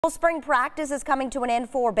Well, spring practice is coming to an end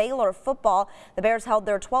for Baylor football. The Bears held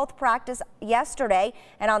their 12th practice yesterday,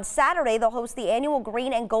 and on Saturday they'll host the annual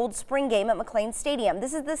Green and Gold spring game at McLean Stadium.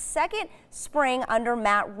 This is the second spring under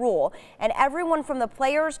Matt Rule, and everyone from the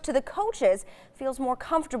players to the coaches feels more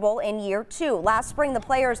comfortable in year two. Last spring, the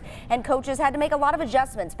players and coaches had to make a lot of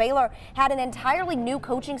adjustments. Baylor had an entirely new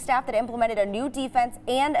coaching staff that implemented a new defense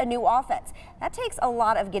and a new offense. That takes a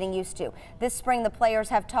lot of getting used to. This spring, the players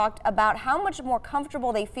have talked about how much more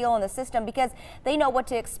comfortable they feel in the system because they know what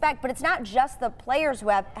to expect. But it's not just the players who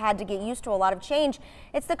have had to get used to a lot of change.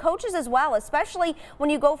 It's the coaches as well, especially when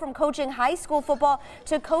you go from coaching high school football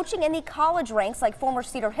to coaching in the college ranks like former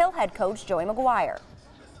Cedar Hill head coach Joey McGuire.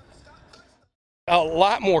 A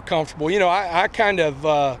lot more comfortable. You know, I kind of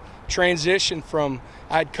transitioned from,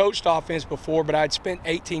 I'd coached offense before, but I'd spent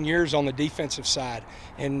 18 years on the defensive side,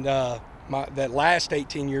 and that last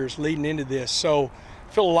 18 years leading into this. So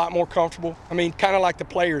I feel a lot more comfortable. I mean, kind of like the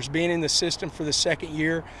players, being in the system for the second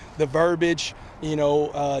year, the verbiage, you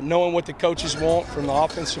know, knowing what the coaches want from the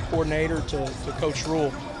offensive coordinator to Coach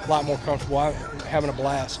Rule, a lot more comfortable. I'm having a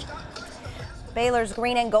blast. Baylor's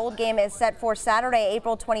Green and Gold game is set for Saturday,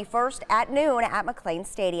 April 21st at noon at McLean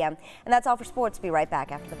Stadium. And that's all for sports. Be right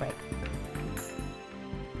back after the break.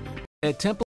 At Temple